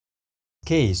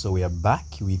Okay, so we are back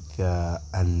with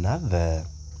another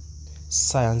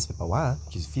science paper 1,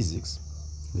 which is physics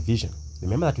division.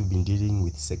 Remember that we've been dealing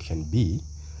with section B,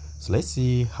 so let's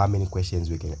see how many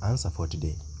questions we can answer for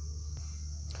today.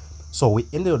 So we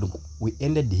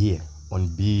ended here on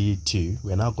B2.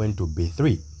 We are now going to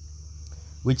B3,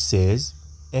 which says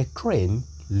a crane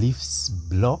lifts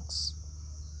blocks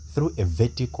through a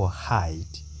vertical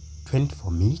height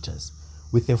 24 meters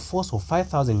with a force of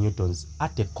 5,000 newtons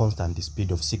at a constant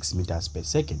speed of 6 meters per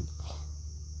second.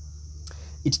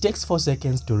 It takes 4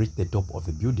 seconds to reach the top of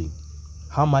the building.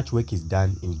 How much work is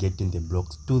done in getting the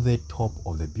blocks to the top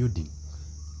of the building?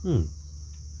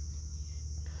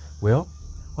 Well,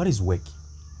 what is work?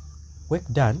 Work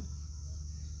done.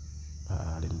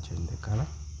 Let me change the color.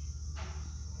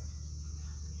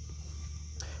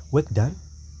 Work done,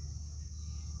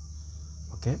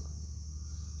 okay,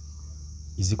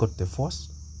 is equal to the force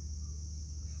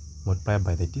multiplied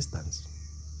by the distance.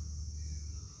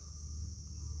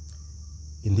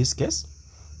 In this case,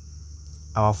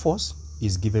 our force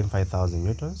is given 5,000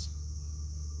 newtons.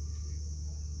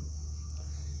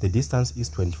 The distance is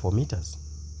 24 meters.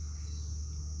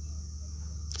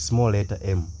 Small letter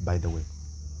m, by the way.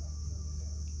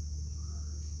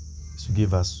 This will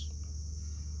give us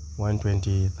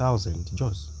 120,000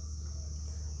 joules.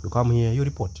 You come here, you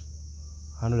report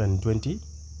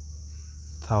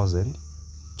 120,000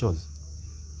 joules.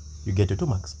 You get your 2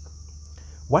 marks.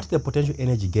 What is the potential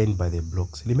energy gained by the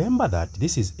blocks? Remember that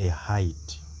this is a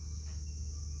height.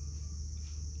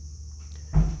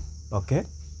 Okay?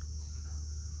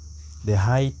 The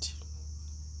height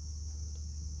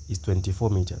is 24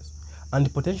 meters. And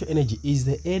the potential energy is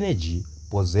the energy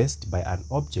possessed by an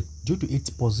object due to its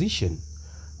position.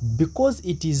 Because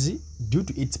it is due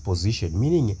to its position,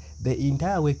 meaning the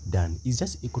entire work done is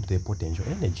just equal to the potential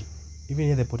energy. Even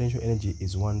here the potential energy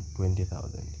is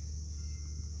 120,000.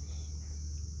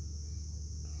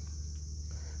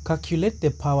 Calculate the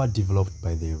power developed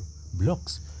by the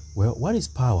blocks. Well, what is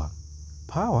power?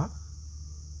 Power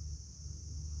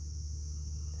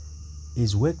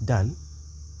is work done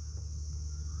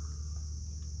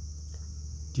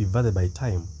divided by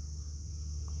time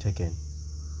taken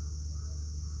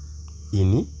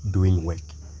in doing work.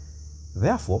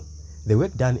 Therefore, the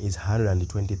work done is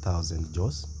 120,000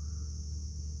 joules.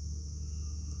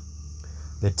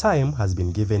 The time has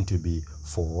been given to be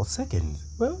 4 seconds.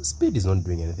 Well, speed is not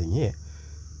doing anything here,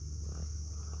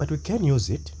 but we can use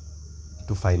it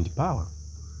to find power.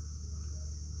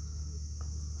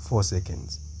 4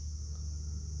 seconds,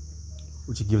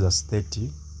 which gives us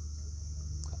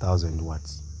 30,000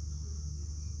 watts.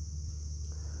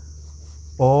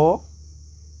 Or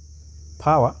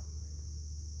power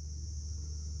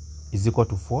is equal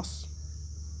to force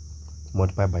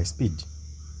multiplied by speed.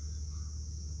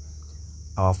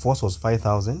 Our force was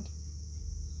 5,000.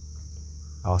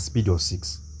 Our speed was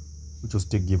 6, which will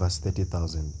still give us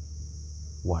 30,000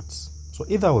 watts. So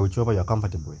either way, whichever you're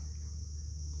comfortable with.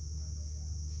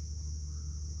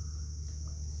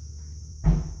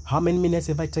 How many minutes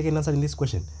have I taken answering this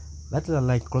question? That's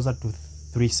like closer to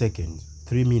 3 seconds,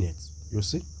 3 minutes. You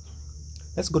see?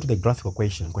 Let's go to the graphical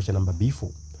question, question number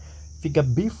B4. Figure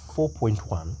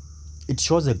B4.1, it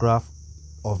shows a graph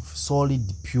of solid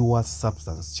pure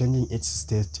substance changing its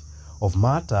state of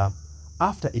matter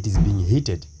after it is being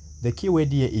heated. The key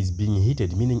word here is being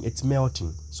heated, meaning it's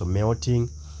melting. So melting,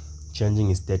 changing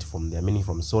its state from there, meaning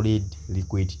from solid,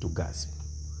 liquid to gas.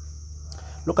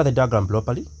 Look at the diagram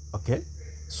properly, okay?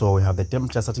 So we have the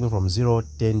temperature starting from 0,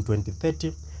 10, 20,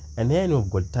 30, and then we've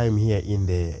got time here in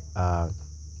the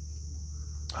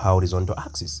horizontal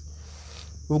axis.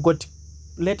 We've got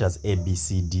letters A, B,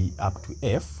 C, D up to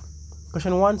F.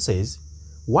 Question 1 says,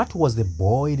 what was the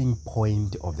boiling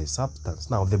point of the substance?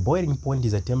 Now, the boiling point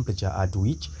is a temperature at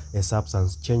which a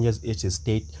substance changes its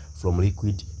state from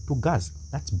liquid to gas.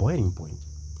 That's boiling point.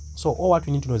 So all what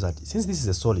we need to know is that since this is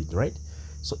a solid, right?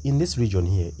 So in this region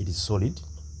here, it is solid.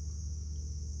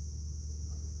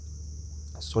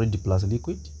 Solid plus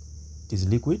liquid. It is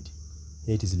liquid.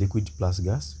 Here it is liquid plus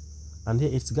gas. And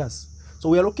here it's gas. So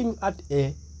we are looking at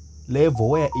a level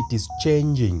where it is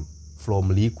changing from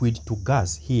liquid to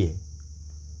gas here.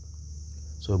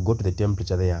 So go to the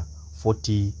temperature there,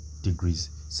 40 degrees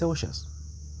Celsius.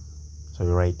 So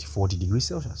we write 40 degrees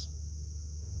Celsius.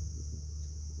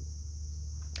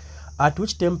 At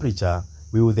which temperature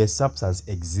will the substance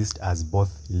exist as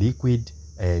both liquid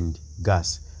and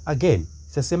gas? Again,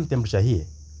 it's the same temperature here,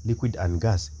 liquid and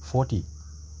gas, 40.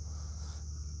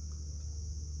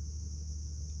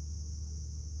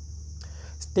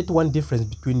 state one difference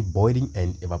between boiling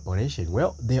and evaporation?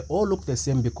 Well, they all look the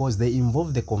same because they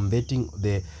involve the converting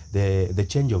the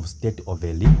change of state of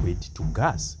a liquid to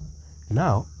gas.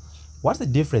 Now, what's the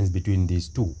difference between these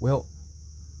two? Well,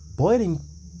 boiling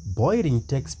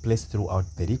takes place throughout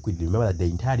the liquid. Remember that the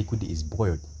entire liquid is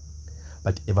boiled.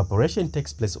 But evaporation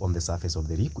takes place on the surface of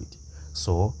the liquid.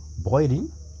 So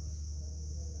boiling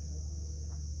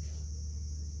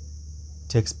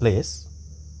takes place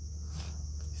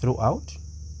throughout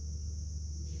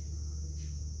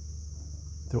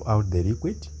the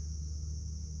liquid,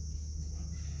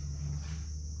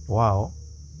 while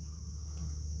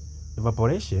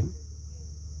evaporation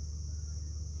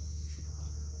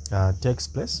takes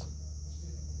place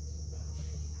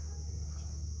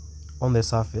on the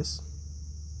surface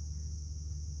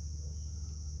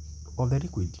of the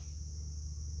liquid.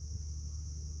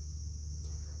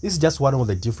 This is just one of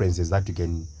the differences that you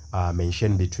can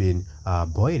mention between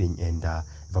boiling and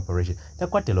evaporation. There are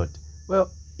quite a lot.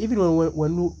 Well, even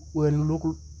when you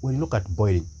look at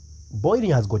boiling,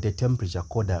 boiling has got a temperature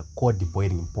called the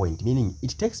boiling point, meaning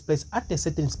it takes place at a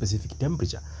certain specific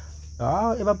temperature.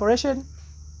 Evaporation,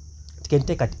 it can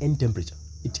take at any temperature.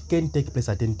 It can take place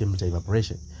at any temperature,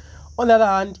 evaporation. On the other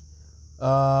hand,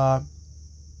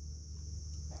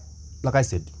 like I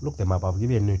said, look them up. I've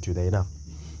given you to there enough.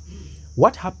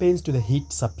 What happens to the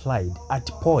heat supplied at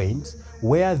points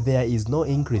where there is no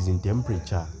increase in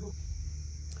temperature?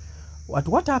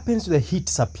 What happens to the heat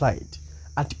supplied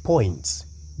at points?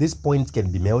 These points can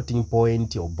be melting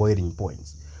point or boiling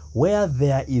points where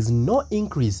there is no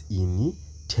increase in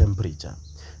temperature.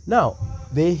 Now,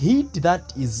 the heat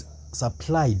that is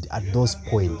supplied at those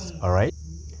points, all right?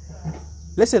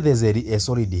 Let's say there's a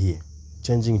solid here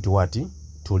changing to what?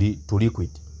 To liquid,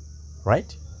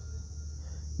 right?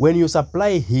 When you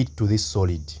supply heat to this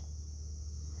solid,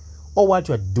 or what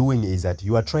you are doing is that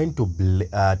you are trying to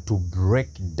break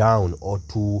down or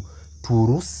to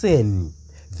loosen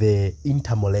the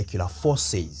intermolecular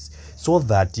forces, so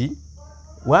that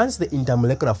once the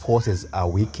intermolecular forces are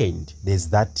weakened, there's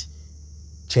that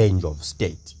change of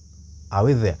state. Are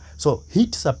we there? So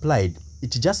heat supplied,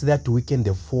 it's just there to weaken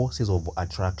the forces of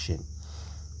attraction.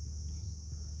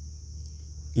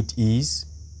 It is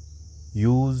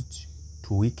used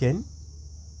to weaken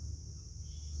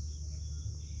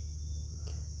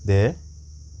the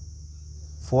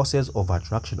forces of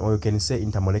attraction, or you can say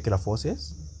intermolecular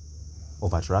forces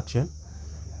of attraction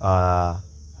that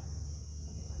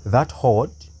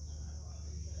hold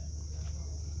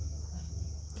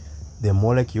the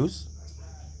molecules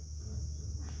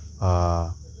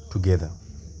together,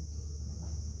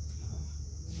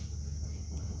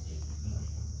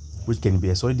 which can be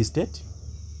a solid state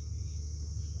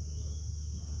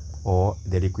or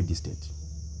the liquid state.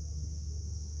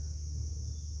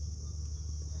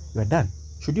 You are done.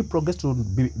 Should you progress to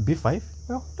B5?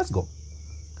 Well, let's go.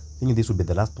 I think this will be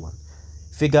the last one.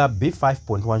 Figure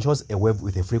B5.1 shows a wave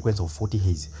with a frequency of 40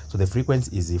 Hz. So the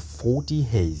frequency is a 40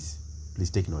 Hz. Please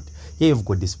take note. Here you've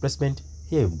got displacement,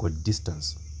 here you've got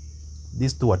distance.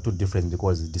 These two are two different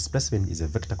because displacement is a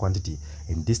vector quantity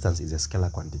and distance is a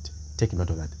scalar quantity. Take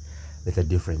note of that. There's a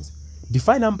difference.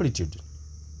 Define amplitude.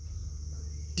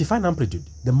 Define amplitude.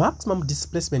 The maximum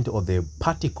displacement of the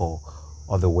particle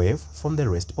or the wave from the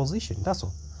rest position. That's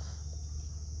all.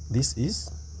 This is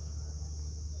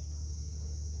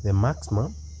the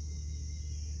maximum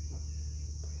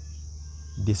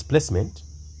displacement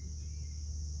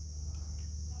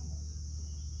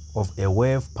of a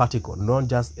wave particle, not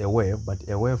just a wave, but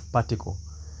a wave particle,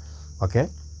 okay,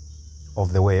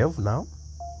 of the wave now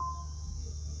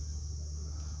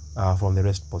from the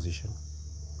rest position.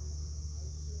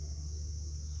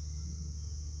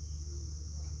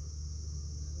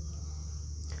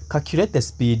 Calculate the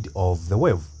speed of the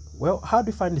wave. Well, how do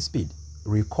you find the speed?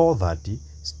 Recall that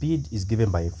speed is given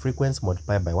by frequency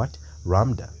multiplied by what?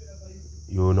 Lambda.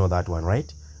 You know that one,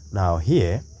 right? Now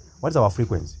here, what is our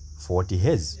frequency? 40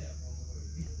 Hz.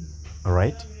 All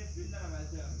right.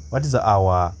 What is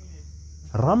our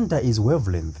lambda? Is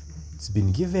wavelength. It's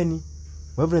been given,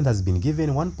 wavelength has been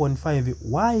given 1.5.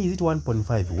 Why is it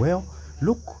 1.5? Well,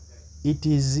 look, it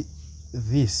is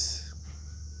this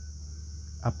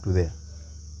up to there,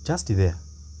 just there.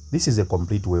 This is a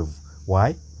complete wave.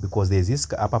 Why? Because there's this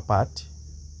upper part,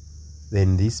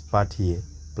 then this part here,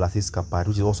 plus this part,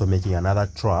 which is also making another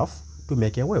trough to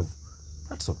make a wave.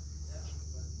 That's all.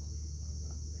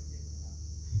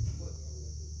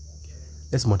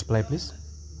 Let's multiply, please.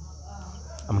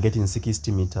 I'm getting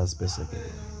 60 meters per second.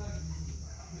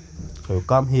 So you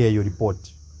come here, you report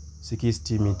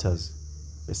 60 meters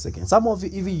per second. Some of you,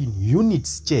 even in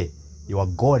units, you are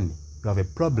gone. You have a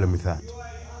problem with that.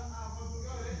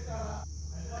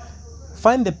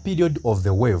 Find the period of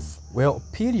the wave. Well,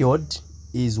 period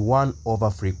is 1 over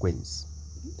frequency.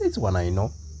 This one I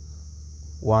know.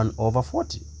 1 over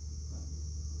 40.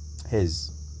 Here's.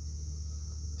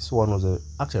 This one was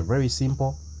actually very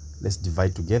simple. Let's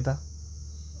divide together.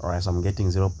 Alright, so I'm getting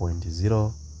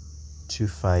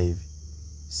 0.025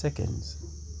 seconds.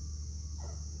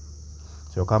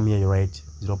 So you come here, you write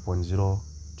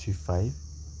 0.025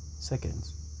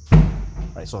 seconds.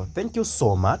 Alright, so thank you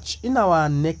so much. In our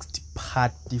next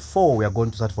part 4, we are going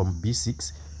to start from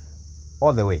B6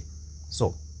 all the way.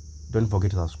 So don't forget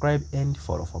to subscribe and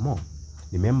follow for more.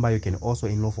 Remember, you can also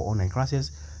enroll for online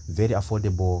classes. Very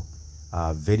affordable,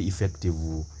 very effective.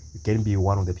 You can be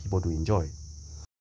one of the people to enjoy.